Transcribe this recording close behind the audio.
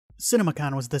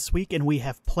Cinemacon was this week, and we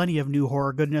have plenty of new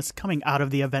horror goodness coming out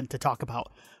of the event to talk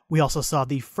about. We also saw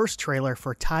the first trailer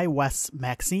for Ty West's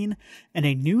MaXXXine, and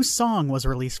a new song was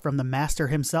released from the master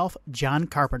himself, John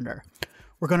Carpenter.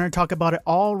 We're going to talk about it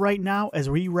all right now as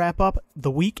we wrap up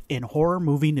the week in horror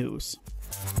movie news.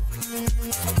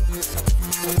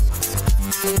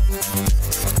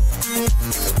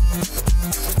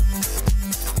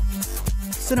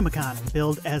 Cinemacon,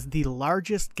 billed as the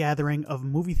largest gathering of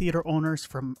movie theater owners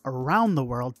from around the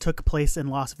world, took place in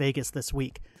Las Vegas this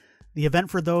week. The event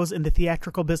for those in the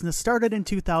theatrical business started in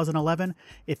 2011.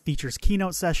 It features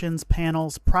keynote sessions,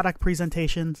 panels, product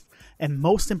presentations, and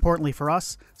most importantly for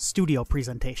us, studio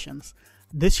presentations.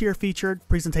 This year featured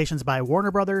presentations by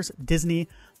Warner Brothers, Disney,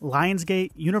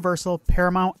 Lionsgate, Universal,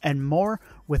 Paramount, and more,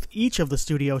 with each of the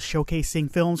studios showcasing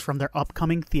films from their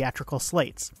upcoming theatrical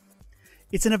slates.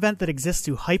 It's an event that exists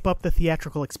to hype up the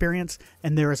theatrical experience,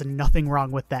 and there is nothing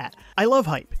wrong with that. I love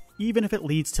hype, even if it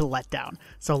leads to letdown.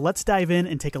 So let's dive in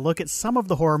and take a look at some of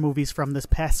the horror movies from this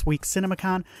past week's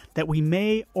Cinemacon that we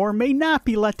may or may not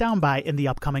be let down by in the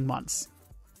upcoming months.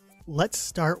 Let's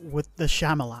start with the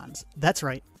Shyamalans. That's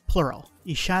right, plural.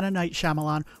 Ishana Night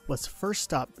Shyamalan was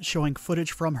first up, showing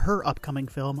footage from her upcoming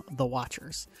film, The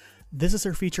Watchers. This is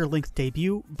her feature-length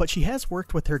debut, but she has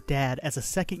worked with her dad as a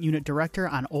second-unit director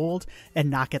on Old and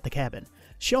Knock at the Cabin.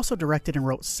 She also directed and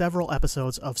wrote several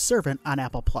episodes of Servant on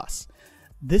Apple+.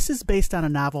 This is based on a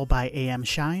novel by A.M.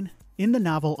 Shine. In the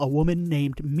novel, a woman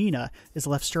named Mina is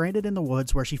left stranded in the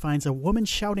woods where she finds a woman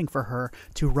shouting for her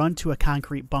to run to a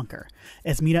concrete bunker.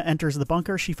 As Mina enters the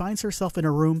bunker, she finds herself in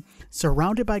a room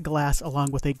surrounded by glass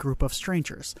along with a group of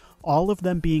strangers, all of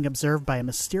them being observed by a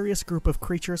mysterious group of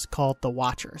creatures called the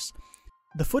Watchers.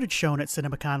 The footage shown at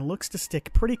Cinemacon looks to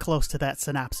stick pretty close to that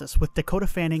synopsis, with Dakota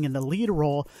Fanning in the lead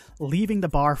role leaving the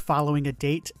bar following a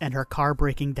date and her car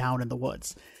breaking down in the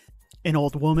woods. An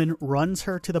old woman runs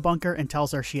her to the bunker and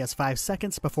tells her she has 5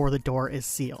 seconds before the door is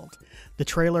sealed. The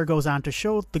trailer goes on to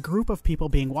show the group of people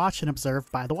being watched and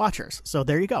observed by the Watchers. So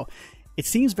there you go. It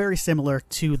seems very similar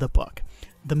to the book.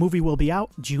 The movie will be out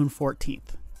June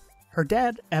 14th. Her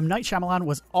dad, M. Night Shyamalan,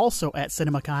 was also at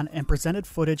Cinemacon and presented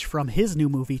footage from his new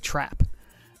movie, Trap.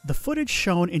 The footage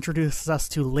shown introduces us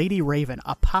to Lady Raven,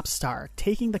 a pop star,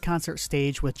 taking the concert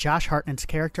stage with Josh Hartnett's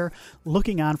character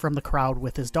looking on from the crowd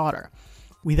with his daughter.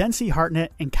 We then see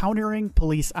Hartnett encountering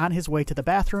police on his way to the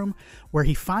bathroom, where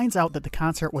he finds out that the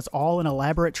concert was all an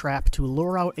elaborate trap to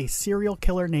lure out a serial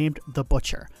killer named The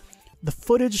Butcher. The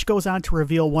footage goes on to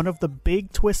reveal one of the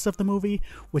big twists of the movie,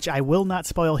 which I will not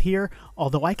spoil here,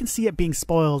 although I can see it being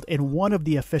spoiled in one of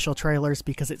the official trailers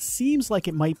because it seems like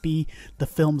it might be the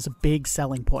film's big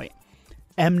selling point.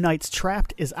 M. Night's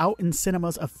Trapped is out in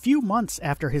cinemas a few months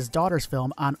after his daughter's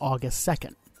film on August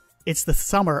 2nd. It's the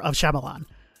summer of Shyamalan.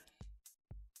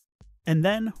 And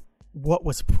then, what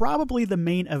was probably the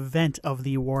main event of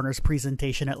the Warner's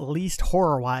presentation, at least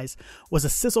horror-wise, was a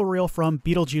sizzle reel from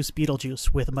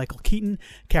Beetlejuice with Michael Keaton,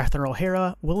 Catherine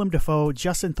O'Hara, Willem Dafoe,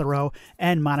 Justin Theroux,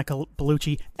 and Monica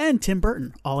Bellucci, and Tim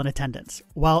Burton, all in attendance.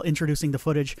 While introducing the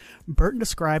footage, Burton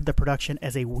described the production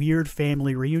as a weird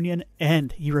family reunion,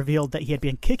 and he revealed that he had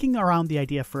been kicking around the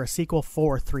idea for a sequel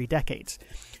for 3 decades.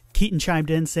 Keaton chimed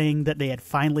in saying that they had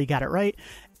finally got it right,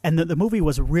 and that the movie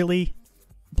was really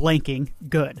blanking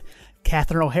good.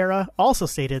 Catherine O'Hara also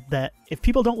stated that if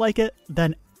people don't like it,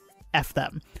 then F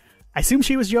them. I assume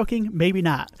she was joking, maybe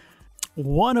not.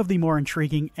 One of the more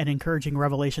intriguing and encouraging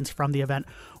revelations from the event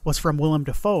was from Willem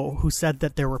Dafoe, who said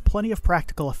that there were plenty of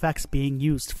practical effects being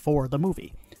used for the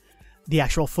movie. The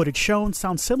actual footage shown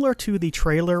sounds similar to the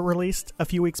trailer released a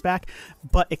few weeks back,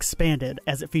 but expanded,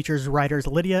 as it features writers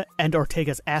Lydia and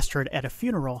Ortega's Astrid at a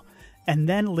funeral, and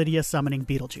then Lydia summoning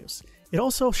Beetlejuice. It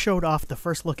also showed off the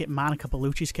first look at Monica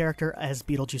Bellucci's character as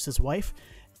Beetlejuice's wife,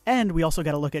 and we also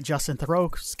got a look at Justin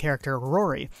Theroux's character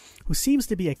Rory, who seems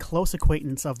to be a close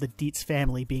acquaintance of the Dietz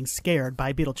family being scared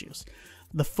by Beetlejuice.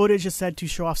 The footage is said to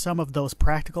show off some of those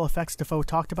practical effects Dafoe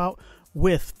talked about,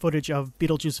 with footage of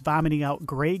Beetlejuice vomiting out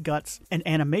gray guts and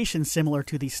animation similar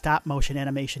to the stop-motion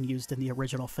animation used in the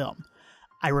original film.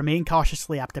 I remain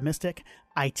cautiously optimistic.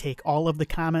 I take all of the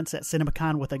comments at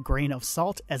Cinemacon with a grain of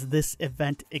salt, as this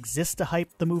event exists to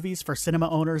hype the movies for cinema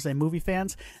owners and movie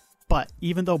fans. But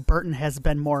even though Burton has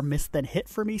been more miss than hit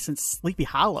for me since Sleepy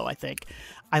Hollow, I think,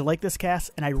 I like this cast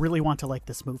and I really want to like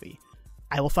this movie.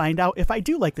 I will find out if I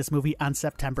do like this movie on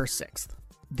September 6th.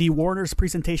 The Warner's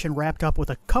presentation wrapped up with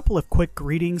a couple of quick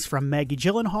greetings from Maggie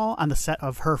Gyllenhaal on the set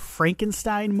of her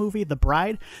Frankenstein movie, The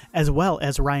Bride, as well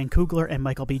as Ryan Coogler and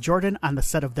Michael B. Jordan on the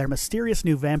set of their mysterious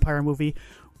new vampire movie,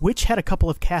 which had a couple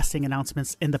of casting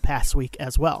announcements in the past week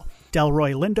as well.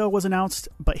 Delroy Lindo was announced,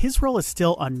 but his role is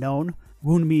still unknown.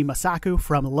 Wunmi Masaku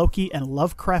from Loki and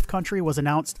Lovecraft Country was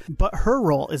announced, but her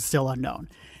role is still unknown.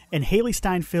 And Haley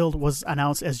Steinfeld was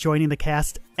announced as joining the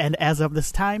cast, and as of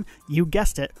this time, you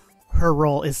guessed it, her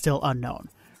role is still unknown.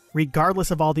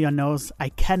 Regardless of all the unknowns, I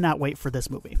cannot wait for this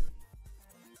movie.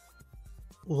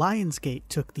 Lionsgate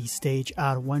took the stage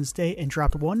on Wednesday and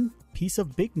dropped one piece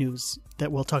of big news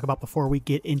that we'll talk about before we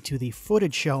get into the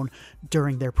footage shown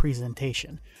during their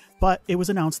presentation. But it was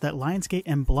announced that Lionsgate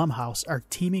and Blumhouse are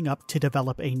teaming up to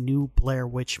develop a new Blair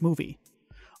Witch movie.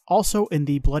 Also in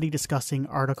the Bloody Disgusting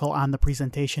article on the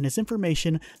presentation is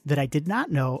information that I did not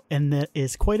know and that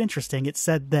is quite interesting. It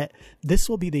said that this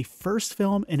will be the first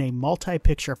film in a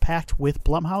multi-picture pact with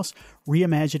Blumhouse,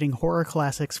 reimagining horror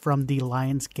classics from the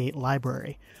Lionsgate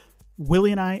library.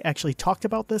 Willie and I actually talked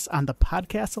about this on the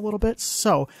podcast a little bit,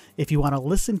 so if you want to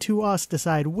listen to us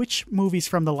decide which movies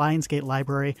from the Lionsgate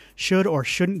library should or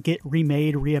shouldn't get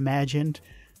remade, reimagined,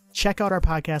 check out our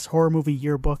podcast, Horror Movie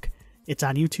Yearbook. It's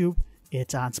on YouTube.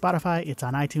 It's on Spotify, it's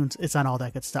on iTunes, it's on all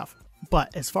that good stuff.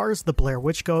 But as far as the Blair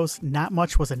Witch goes, not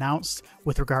much was announced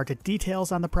with regard to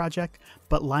details on the project,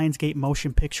 but Lionsgate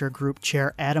Motion Picture Group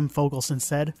Chair Adam Fogelson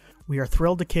said, "We are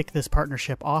thrilled to kick this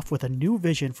partnership off with a new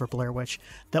vision for Blair Witch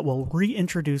that will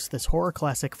reintroduce this horror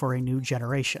classic for a new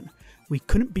generation. We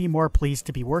couldn't be more pleased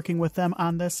to be working with them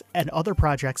on this and other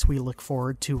projects we look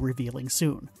forward to revealing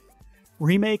soon."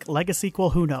 Remake, legacy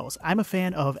sequel, who knows? I'm a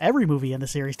fan of every movie in the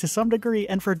series to some degree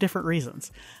and for different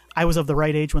reasons. I was of the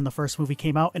right age when the first movie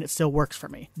came out and it still works for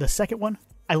me. The second one,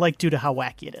 I like due to how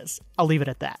wacky it is. I'll leave it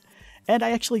at that. And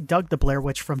I actually dug The Blair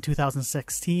Witch from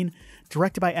 2016,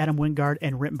 directed by Adam Wingard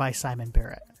and written by Simon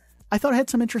Barrett. I thought it had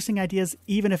some interesting ideas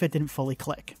even if it didn't fully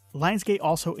click. Lionsgate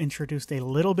also introduced a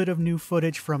little bit of new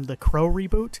footage from the Crow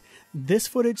reboot. This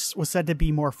footage was said to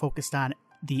be more focused on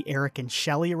the Eric and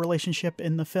Shelley relationship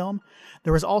in the film.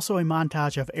 There was also a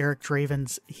montage of Eric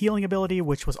Draven's healing ability,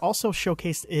 which was also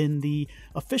showcased in the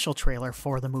official trailer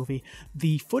for the movie.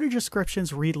 The footage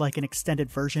descriptions read like an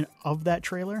extended version of that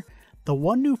trailer. The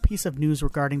one new piece of news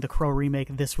regarding the Crow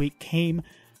remake this week came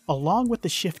along with the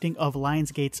shifting of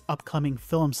Lionsgate's upcoming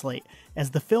film slate, as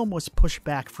the film was pushed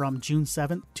back from June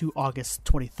 7th to August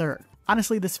 23rd.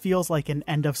 Honestly, this feels like an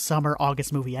end of summer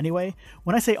August movie anyway.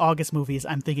 When I say August movies,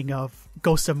 I'm thinking of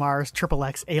Ghost of Mars,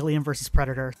 XXX, Alien vs.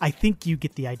 Predator. I think you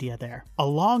get the idea there.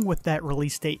 Along with that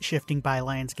release date shifting by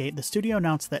Lionsgate, the studio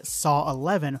announced that Saw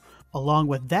 11, along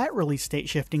with that release date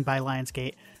shifting by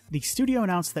Lionsgate, the studio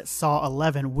announced that Saw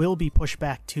 11 will be pushed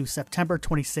back to September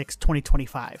 26,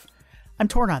 2025. I'm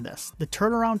torn on this. The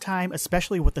turnaround time,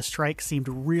 especially with the strike, seemed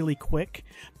really quick,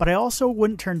 but I also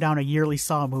wouldn't turn down a yearly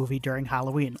Saw movie during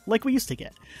Halloween, like we used to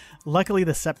get. Luckily,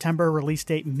 the September release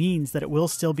date means that it will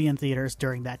still be in theaters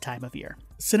during that time of year.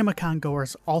 Cinemacon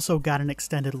goers also got an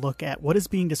extended look at what is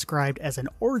being described as an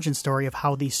origin story of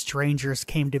how the Strangers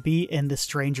came to be in The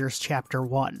Strangers Chapter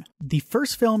 1. The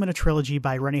first film in a trilogy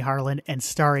by Rennie Harlan and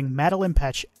starring Madeline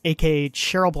Petch, aka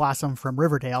Cheryl Blossom from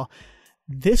Riverdale.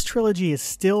 This trilogy is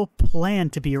still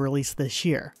planned to be released this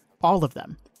year. All of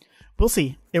them. We'll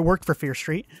see. It worked for Fear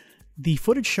Street. The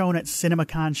footage shown at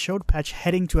Cinemacon showed Petch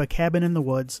heading to a cabin in the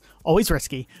woods, always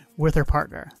risky, with her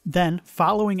partner. Then,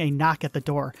 following a knock at the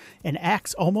door, an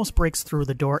axe almost breaks through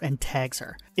the door and tags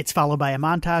her. It's followed by a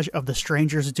montage of the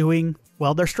strangers doing,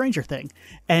 well, their stranger thing,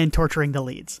 and torturing the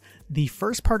leads. The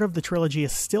first part of the trilogy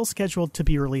is still scheduled to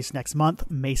be released next month,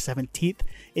 May 17th.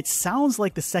 It sounds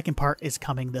like the second part is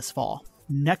coming this fall.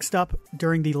 Next up,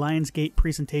 during the Lionsgate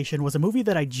presentation, was a movie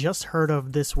that I just heard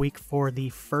of this week for the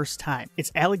first time.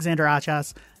 It's Alexander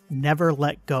Acha's Never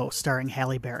Let Go, starring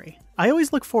Halle Berry. I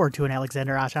always look forward to an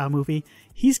Alexander Acha movie.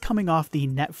 He's coming off the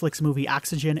Netflix movie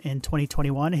Oxygen in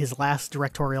 2021, his last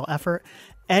directorial effort,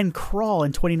 and Crawl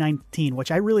in 2019,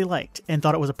 which I really liked and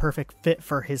thought it was a perfect fit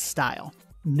for his style.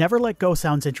 Never Let Go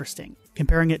sounds interesting.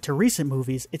 Comparing it to recent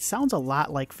movies, it sounds a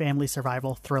lot like family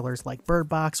survival thrillers like Bird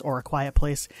Box or A Quiet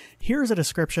Place. Here's a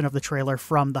description of the trailer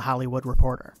from The Hollywood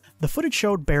Reporter. The footage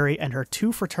showed Barry and her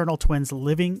two fraternal twins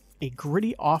living a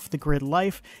gritty off-the-grid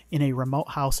life in a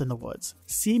remote house in the woods,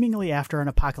 seemingly after an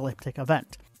apocalyptic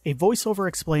event. A voiceover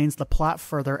explains the plot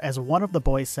further as one of the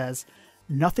boys says,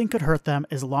 "Nothing could hurt them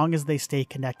as long as they stay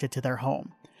connected to their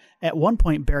home." At one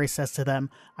point, Barry says to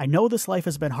them, "I know this life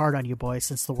has been hard on you boys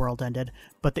since the world ended,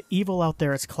 but the evil out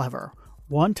there is clever.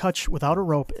 One touch without a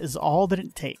rope is all that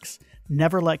it takes.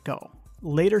 Never let go."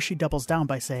 Later, she doubles down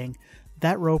by saying,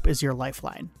 "That rope is your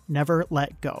lifeline. Never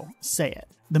let go. Say it."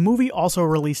 The movie also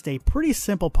released a pretty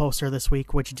simple poster this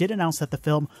week, which did announce that the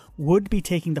film would be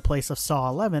taking the place of Saw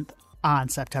 11th on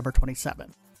September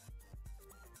 27th.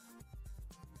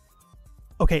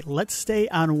 Okay, let's stay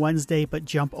on Wednesday, but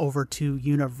jump over to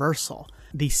Universal.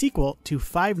 The sequel to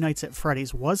Five Nights at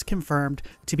Freddy's was confirmed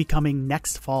to be coming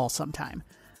next fall sometime.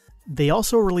 They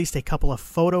also released a couple of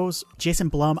photos. Jason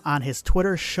Blum on his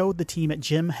Twitter showed the team at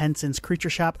Jim Henson's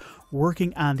Creature Shop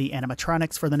working on the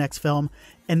animatronics for the next film,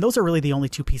 and those are really the only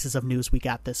two pieces of news we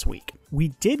got this week. We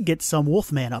did get some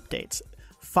Wolfman updates.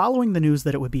 Following the news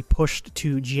that it would be pushed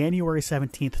to January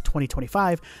 17th,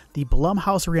 2025, the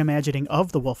Blumhouse reimagining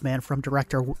of The Wolfman from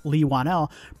director Lee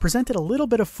Wanell presented a little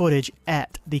bit of footage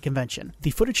at the convention. The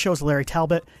footage shows Larry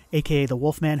Talbot, aka The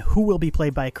Wolfman, who will be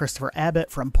played by Christopher Abbott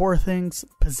from Poor Things,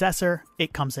 Possessor,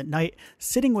 It Comes at Night,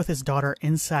 sitting with his daughter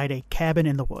inside a cabin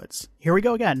in the woods. Here we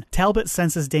go again. Talbot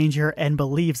senses danger and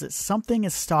believes that something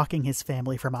is stalking his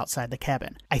family from outside the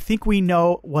cabin. I think we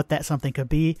know what that something could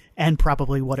be, and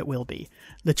probably what it will be.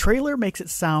 The trailer makes it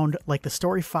sound like the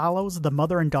story follows the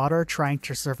mother and daughter trying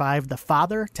to survive the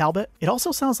father, Talbot. It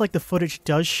also sounds like the footage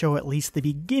does show at least the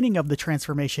beginning of the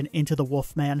transformation into the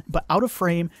Wolfman, but out of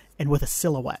frame and with a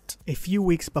silhouette. A few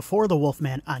weeks before the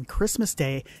Wolfman on Christmas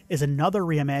Day is another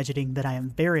reimagining that I am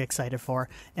very excited for,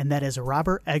 and that is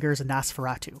Robert Eggers'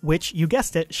 Nosferatu, which, you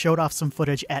guessed it, showed off some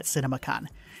footage at Cinemacon.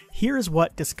 Here's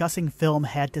what Discussing Film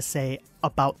had to say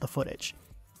about the footage.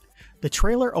 The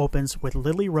trailer opens with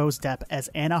Lily Rose Depp as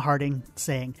Anna Harding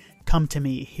saying, "Come to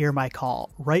me, hear my call,"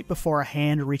 right before a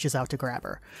hand reaches out to grab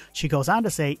her. She goes on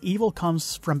to say evil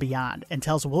comes from beyond and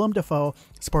tells Willem Dafoe,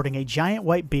 sporting a giant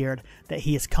white beard, that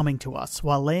he is coming to us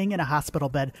while laying in a hospital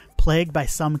bed plagued by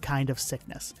some kind of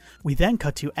sickness. We then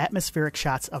cut to atmospheric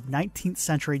shots of 19th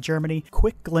century Germany,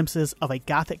 quick glimpses of a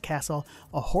Gothic castle,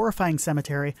 a horrifying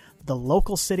cemetery, the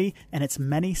local city, and its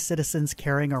many citizens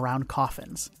carrying around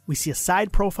coffins. We see a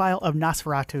side profile of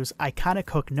Nosferatu's iconic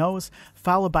hook nose,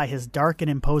 followed by his dark and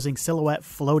imposing silhouette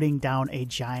floating down a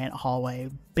giant hallway.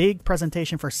 Big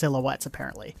presentation for silhouettes,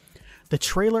 apparently. The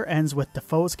trailer ends with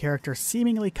Dafoe's character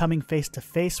seemingly coming face to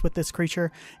face with this creature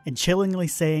and chillingly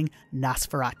saying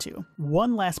Nosferatu.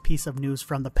 One last piece of news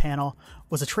from the panel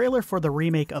was a trailer for the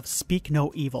remake of Speak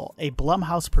No Evil, a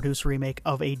Blumhouse-produced remake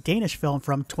of a Danish film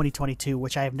from 2022,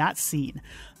 which I have not seen.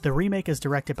 The remake is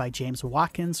directed by James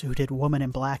Watkins, who did Woman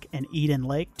in Black and Eden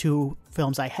Lake, two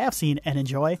films I have seen and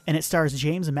enjoy, and it stars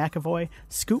James McAvoy,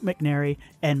 Scoot McNairy,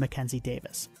 and Mackenzie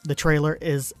Davis. The trailer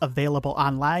is available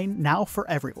online now for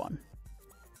everyone.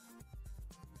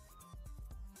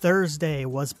 Thursday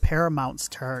was Paramount's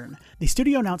turn. The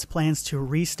studio announced plans to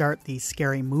restart the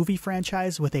Scary Movie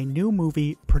franchise with a new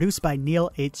movie produced by Neil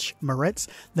H. Moritz,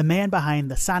 the man behind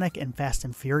the Sonic and Fast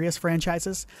and Furious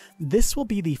franchises. This will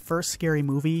be the first Scary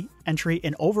Movie entry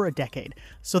in over a decade,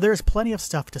 so there's plenty of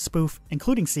stuff to spoof,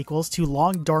 including sequels to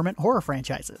long-dormant horror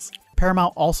franchises.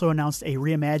 Paramount also announced a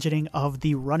reimagining of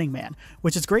The Running Man,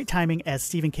 which is great timing as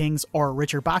Stephen King's or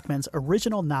Richard Bachman's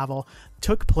original novel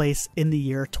took place in the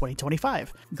year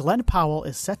 2025. Glenn Powell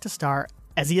is set to star,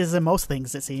 as he is in most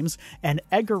things it seems, and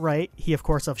Edgar Wright, he of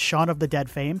course of Shaun of the Dead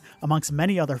fame, amongst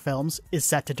many other films, is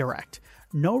set to direct.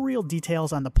 No real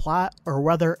details on the plot or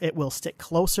whether it will stick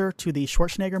closer to the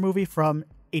Schwarzenegger movie from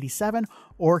 '87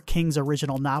 or King's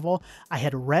original novel. I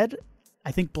had read,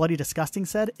 I think Bloody Disgusting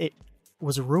said it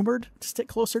was rumored to stick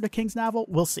closer to King's novel.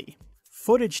 We'll see.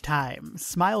 Footage time.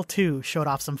 Smile 2 showed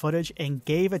off some footage and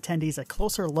gave attendees a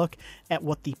closer look at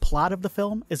what the plot of the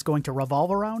film is going to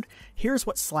revolve around. Here's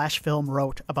what Slash Film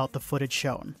wrote about the footage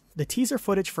shown. The teaser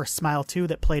footage for Smile 2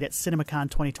 that played at Cinemacon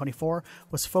 2024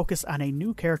 was focused on a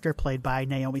new character played by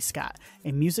Naomi Scott,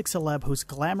 a music celeb whose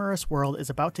glamorous world is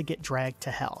about to get dragged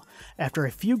to hell. After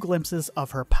a few glimpses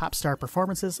of her pop star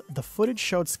performances, the footage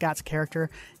showed Scott's character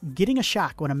getting a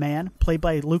shock when a man, played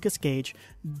by Lucas Gage,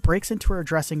 breaks into her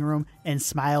dressing room and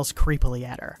smiles creepily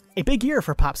at her. A big year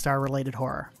for pop star related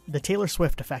horror. The Taylor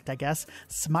Swift effect, I guess.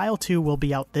 Smile 2 will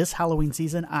be out this Halloween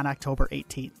season on October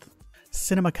 18th.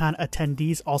 Cinemacon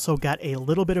attendees also got a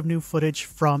little bit of new footage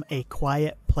from A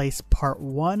Quiet Place Part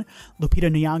 1. Lupita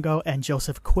Nyong'o and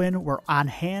Joseph Quinn were on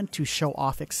hand to show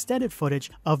off extended footage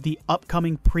of the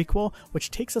upcoming prequel, which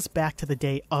takes us back to the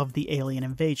day of the alien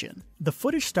invasion. The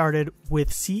footage started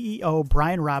with CEO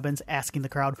Brian Robbins asking the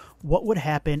crowd what would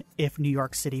happen if New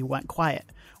York City went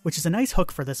quiet, which is a nice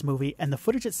hook for this movie, and the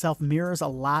footage itself mirrors a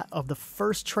lot of the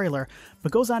first trailer,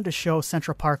 but goes on to show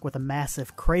Central Park with a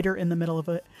massive crater in the middle of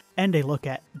it, and a look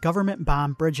at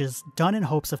government-bombed bridges done in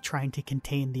hopes of trying to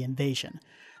contain the invasion.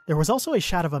 There was also a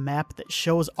shot of a map that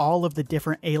shows all of the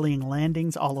different alien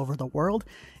landings all over the world.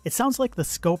 It sounds like the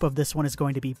scope of this one is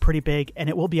going to be pretty big, and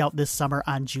it will be out this summer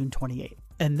on June 28th.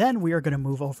 And then we are going to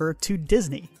move over to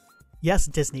Disney. Yes,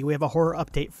 Disney. We have a horror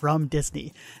update from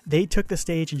Disney. They took the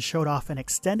stage and showed off an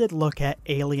extended look at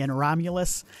Alien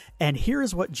Romulus, and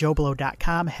here's what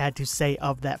JoBlo.com had to say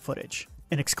of that footage.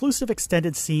 An exclusive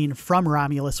extended scene from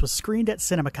Romulus was screened at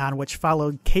Cinemacon, which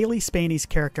followed Kaylee Spaney's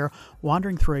character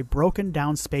wandering through a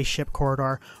broken-down spaceship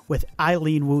corridor with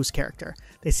Eileen Wu's character.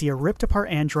 They see a ripped-apart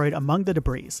android among the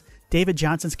debris. David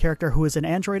Johnson's character, who is an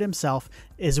android himself,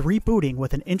 is rebooting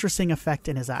with an interesting effect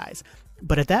in his eyes.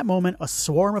 But at that moment, a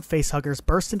swarm of facehuggers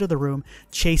burst into the room,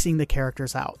 chasing the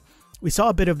characters out. We saw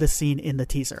a bit of this scene in the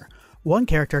teaser. One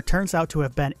character turns out to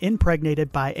have been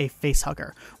impregnated by a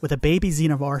facehugger, with a baby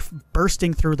xenomorph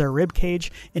bursting through their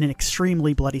ribcage in an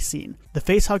extremely bloody scene. The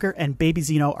facehugger and baby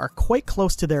xeno are quite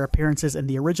close to their appearances in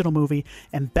the original movie,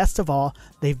 and best of all,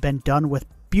 they've been done with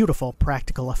beautiful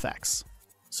practical effects.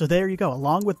 So there you go.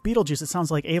 Along with Beetlejuice, it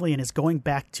sounds like Alien is going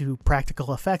back to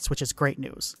practical effects, which is great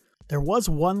news. There was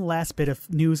one last bit of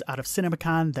news out of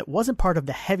Cinemacon that wasn't part of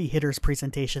the heavy hitters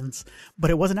presentations, but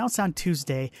it was announced on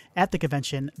Tuesday at the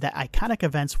convention that Iconic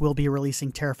Events will be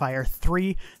releasing Terrifier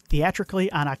 3 theatrically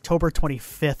on October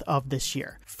 25th of this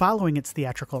year. Following its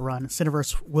theatrical run,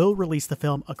 Cineverse will release the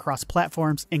film across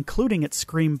platforms, including its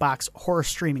Screambox horror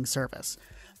streaming service.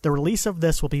 The release of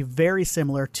this will be very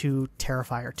similar to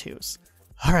Terrifier 2's.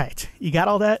 Alright, you got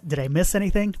all that? Did I miss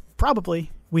anything? Probably.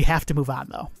 We have to move on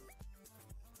though.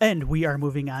 And we are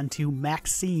moving on to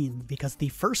MaXXXine, because the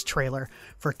first trailer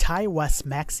for Ty West's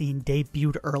MaXXXine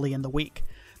debuted early in the week.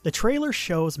 The trailer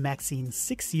shows MaXXXine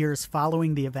 6 years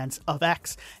following the events of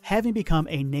X having become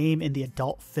a name in the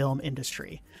adult film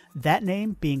industry. That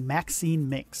name being Maxine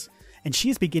Minx, and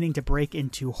she is beginning to break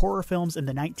into horror films in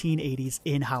the 1980s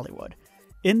in Hollywood.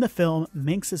 In the film,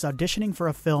 Minx is auditioning for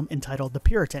a film entitled The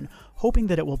Puritan, hoping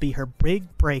that it will be her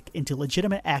big break into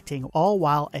legitimate acting, all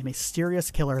while a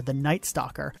mysterious killer, the Night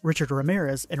Stalker, Richard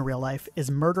Ramirez in real life, is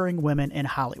murdering women in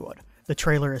Hollywood. The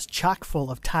trailer is chock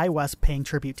full of Ty West paying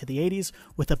tribute to the 80s,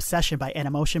 with Obsession by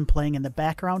Animotion playing in the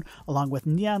background, along with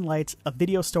neon lights, a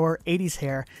video store, 80s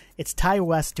hair. It's Ty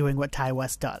West doing what Ty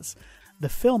West does. The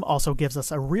film also gives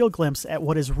us a real glimpse at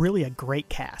what is really a great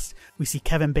cast. We see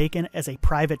Kevin Bacon as a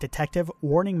private detective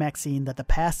warning Maxine that the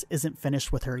past isn't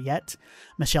finished with her yet,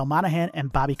 Michelle Monaghan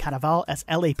and Bobby Cannavale as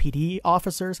LAPD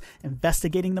officers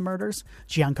investigating the murders,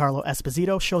 Giancarlo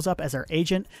Esposito shows up as her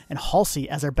agent, and Halsey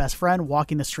as her best friend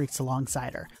walking the streets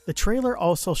alongside her. The trailer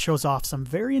also shows off some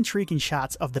very intriguing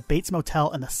shots of the Bates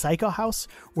Motel and the Psycho House,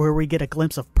 where we get a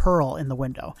glimpse of Pearl in the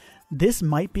window. This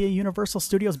might be a Universal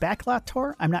Studios backlot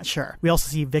tour, I'm not sure. We also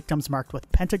see victims marked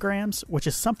with pentagrams, which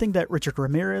is something that Richard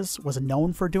Ramirez was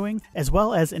known for doing, as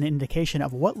well as an indication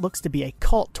of what looks to be a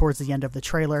cult towards the end of the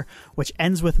trailer, which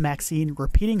ends with Maxine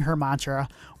repeating her mantra,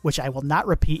 which I will not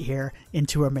repeat here,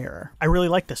 into a mirror. I really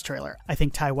like this trailer. I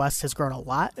think Ty West has grown a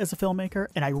lot as a filmmaker,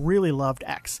 and I really loved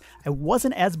X. I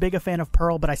wasn't as big a fan of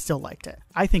Pearl, but I still liked it.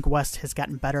 I think West has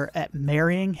gotten better at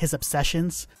marrying his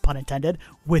obsessions, pun intended,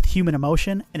 with human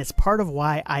emotion, and it's part of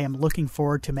why I am looking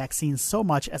forward to Maxine so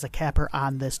much as a capper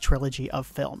on this trilogy of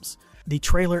films. The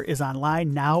trailer is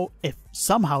online now if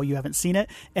somehow you haven't seen it,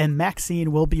 and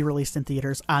Maxine will be released in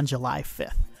theaters on July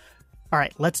 5th.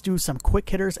 Alright, let's do some quick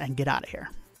hitters and get out of here.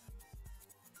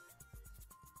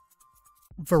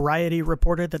 Variety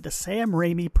reported that the Sam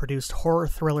Raimi-produced horror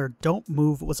thriller Don't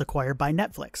Move was acquired by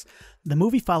Netflix. The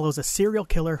movie follows a serial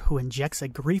killer who injects a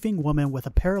grieving woman with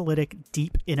a paralytic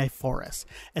deep in a forest.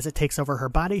 As it takes over her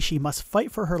body, she must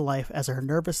fight for her life as her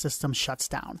nervous system shuts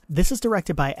down. This is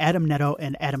directed by Adam Netto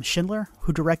and Adam Schindler,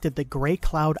 who directed the Grey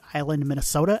Cloud Island,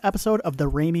 Minnesota episode of the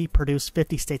Raimi-produced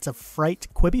 50 States of Fright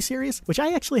Quibi series, which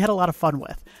I actually had a lot of fun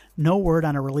with. No word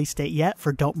on a release date yet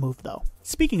for Don't Move, though.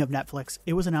 Speaking of Netflix,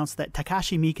 it was announced that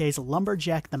Takashi Miike's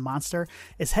Lumberjack the Monster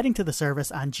is heading to the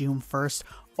service on June 1st,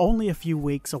 only a few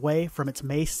weeks away from its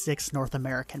May 6th North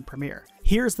American premiere.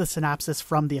 Here's the synopsis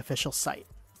from the official site.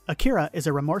 Akira is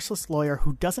a remorseless lawyer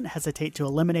who doesn't hesitate to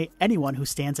eliminate anyone who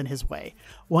stands in his way.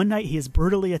 One night he is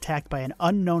brutally attacked by an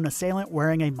unknown assailant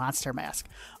wearing a monster mask.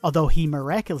 Although he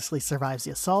miraculously survives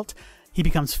the assault, he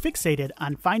becomes fixated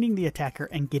on finding the attacker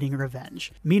and getting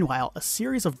revenge. Meanwhile, a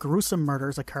series of gruesome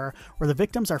murders occur where the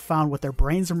victims are found with their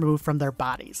brains removed from their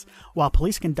bodies. While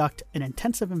police conduct an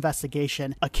intensive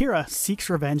investigation, Akira seeks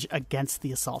revenge against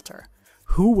the assaulter.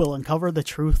 Who will uncover the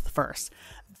truth first?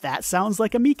 That sounds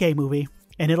like a Miike movie,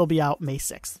 and it'll be out May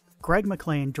 6th. Greg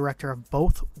McLean, director of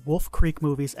both Wolf Creek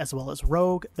movies as well as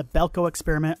Rogue, The Belko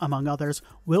Experiment, among others,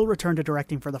 will return to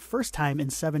directing for the first time in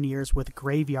 7 years with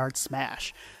Graveyard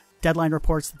Smash. Deadline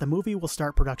reports that the movie will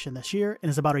start production this year and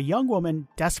is about a young woman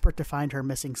desperate to find her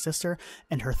missing sister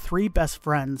and her 3 best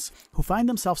friends who find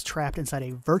themselves trapped inside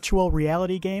a virtual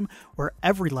reality game where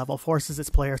every level forces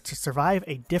its players to survive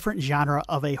a different genre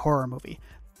of a horror movie.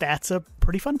 That's a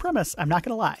pretty fun premise, I'm not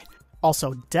gonna lie.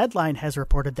 Also, Deadline has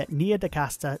reported that Nia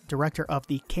DaCosta, director of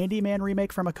the Candyman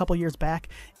remake from a couple years back,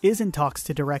 is in talks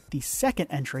to direct the second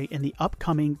entry in the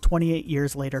upcoming 28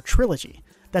 Years Later trilogy.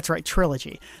 That's right,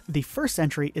 trilogy. The first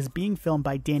entry is being filmed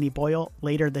by Danny Boyle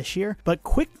later this year, but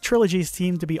quick trilogies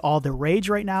seem to be all the rage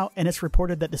right now, and it's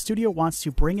reported that the studio wants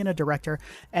to bring in a director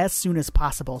as soon as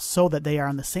possible so that they are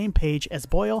on the same page as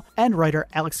Boyle and writer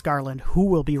Alex Garland, who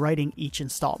will be writing each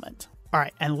installment.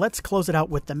 Alright, and let's close it out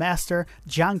with the master,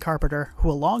 John Carpenter,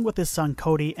 who along with his son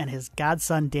Cody and his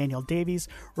godson Daniel Davies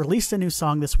released a new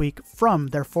song this week from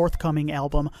their forthcoming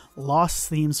album, Lost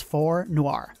Themes for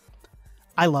Noir.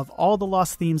 I love all the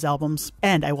Lost Themes albums,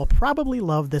 and I will probably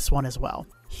love this one as well.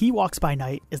 He Walks by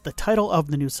Night is the title of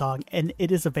the new song, and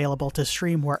it is available to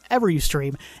stream wherever you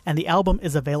stream, and the album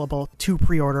is available to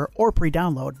pre-order or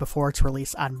pre-download before its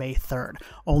release on May 3rd,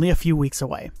 only a few weeks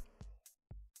away.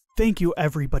 Thank you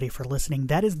everybody for listening.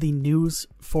 That is the news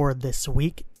for this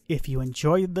week. If you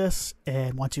enjoyed this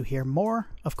and want to hear more,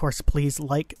 of course, please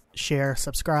like, share,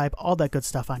 subscribe, all that good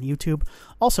stuff on YouTube.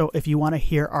 Also, if you want to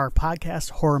hear our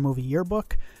podcast, Horror Movie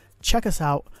Yearbook, check us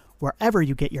out wherever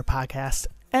you get your podcast,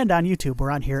 and on YouTube,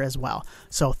 we're on here as well.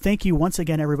 So thank you once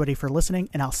again, everybody, for listening,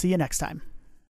 and I'll see you next time.